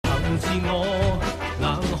自我，硬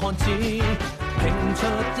漢子，拼出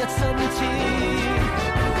一身刺，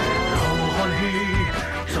流汗血，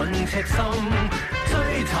盡赤心，追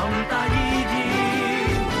尋大意義。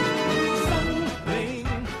生命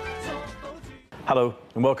作到住。Hello,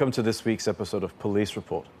 and welcome to this week's episode of Police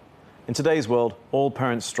Report. In today's world, all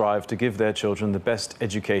parents strive to give their children the best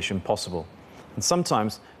education possible. And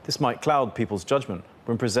sometimes this might cloud people's judgment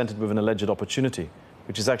when presented with an alleged opportunity,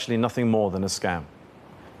 which is actually nothing more than a scam.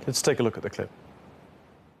 Let's take a look at the clip.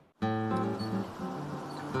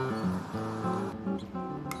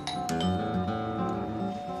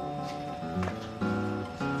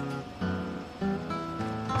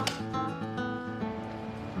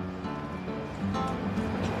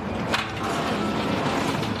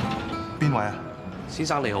 邊位啊？先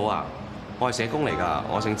生你好啊，我係社工嚟㗎，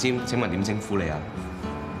我姓詹，請問點稱呼你啊？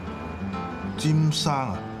詹生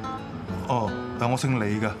啊？哦，但我姓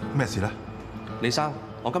李㗎，咩事咧？李生，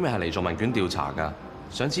我今日係嚟做問卷調查㗎，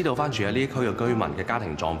想知道翻住喺呢一區嘅居民嘅家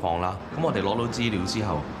庭狀況啦。咁我哋攞到資料之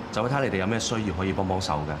後，就會睇你哋有咩需要可以幫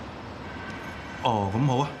手㗎。哦，咁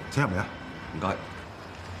好啊，請入嚟啊！唔該。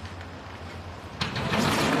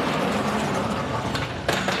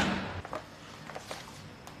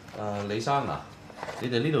李生啊，你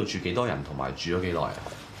哋呢度住幾多人，同埋住咗幾耐啊？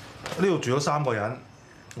呢度住咗3個人，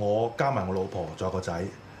我加埋我老婆，仲有個仔。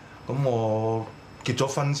咁我結咗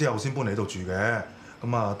婚之後先搬嚟呢度住嘅，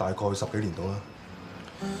咁啊大概10幾年到啦。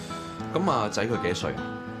咁啊仔佢幾歲？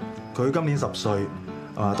佢今年10歲，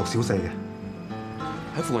讀小4嘅。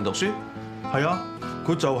喺附近讀書？係啊，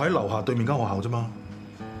佢就喺樓下對面間學校啫嘛。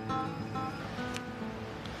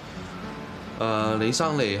李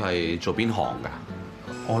生你係做邊行㗎？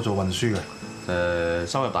我做運輸嘅。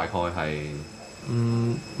收入大概係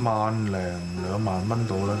萬零2萬蚊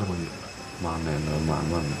到啦，一個月。1萬零2萬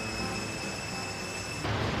蚊。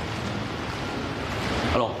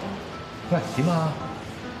阿龍，喂，點啊？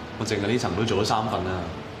我淨係呢層都做咗3份啦。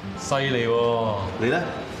犀利喎！你咧？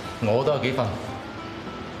我都有幾份。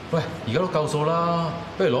喂，而家都夠數啦，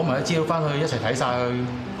不如攞埋啲資料翻去一齊睇晒佢，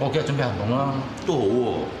過幾日準備行動啦。都好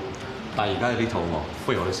喎，但係而家有啲肚餓，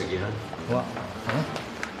不如我哋食嘢啦。好啊，行啊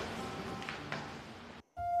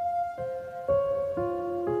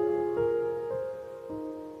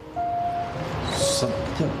！11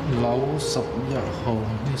樓11號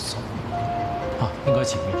呢10啊，應該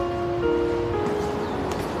前面。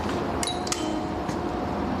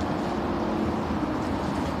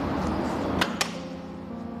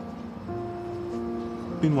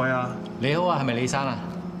邊位啊？你好啊，係咪李生啊？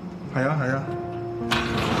係啊，係啊。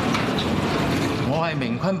我係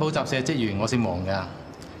明坤補習社職員，我姓黃㗎。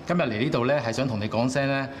今日嚟呢度咧，係想同你講聲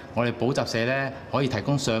咧，我哋補習社咧可以提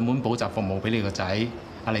供上門補習服務俾你個仔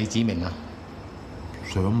阿李子明啊。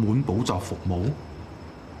上門補習服務？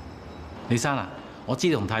李生啊，我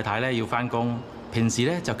知道同太太咧要返工，平時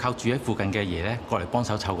咧就靠住喺附近嘅爺咧過嚟幫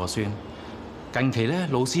手湊個孫。近期咧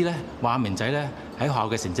老師咧話明仔咧喺學校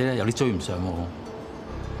嘅成績咧有啲追唔上喎。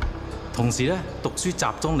同時咧讀書集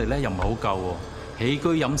中力咧又唔係好夠喎，起居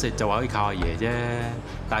飲食就話可以靠阿爺啫，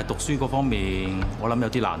但係讀書嗰方面我諗有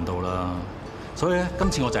啲難度啦。所以咧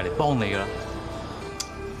今次我就係嚟幫你㗎啦。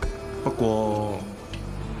不過，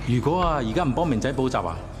如果而家唔幫明仔補習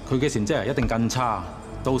啊，佢嘅成績一定更差，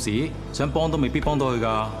到時想幫都未必幫到佢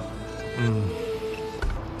㗎。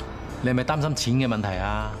你係咪擔心錢嘅問題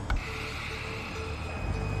啊？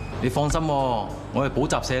你放心喎，我哋補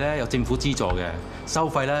習社咧有政府資助嘅，收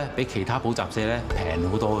費咧比其他補習社咧平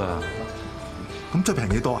好多㗎。咁即係平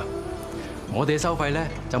幾多啊？我哋嘅收費咧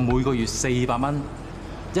就每個月400蚊，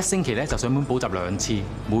一星期咧就上門補習2次，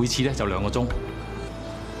每次咧就2個鐘。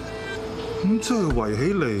咁即係圍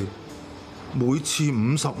起嚟每次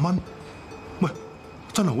50蚊，喂，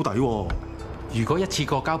真係好抵喎！如果一次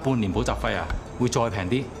過交半年補習費啊，會再平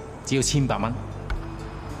啲，只要1800蚊。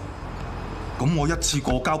咁我一次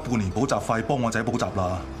過交半年補習費，幫我仔補習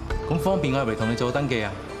啦。咁方便我入嚟同你做登記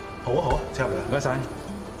啊？好啊好啊，請入嚟。唔該晒。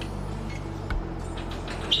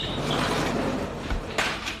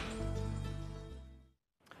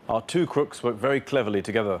Our two crooks worked very cleverly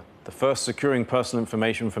together. The first securing personal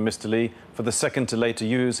information from Mr. Lee, for the second to later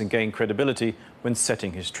use and gain credibility when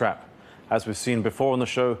setting his trap. As we've seen before on the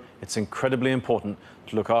show, it's incredibly important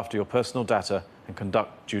to look after your personal data and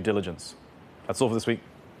conduct due diligence. That's all for this week.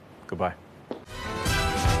 Goodbye.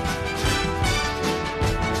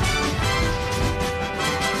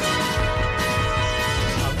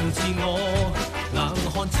 憑自我，硬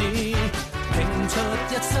漢子，拼出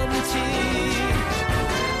一身刺。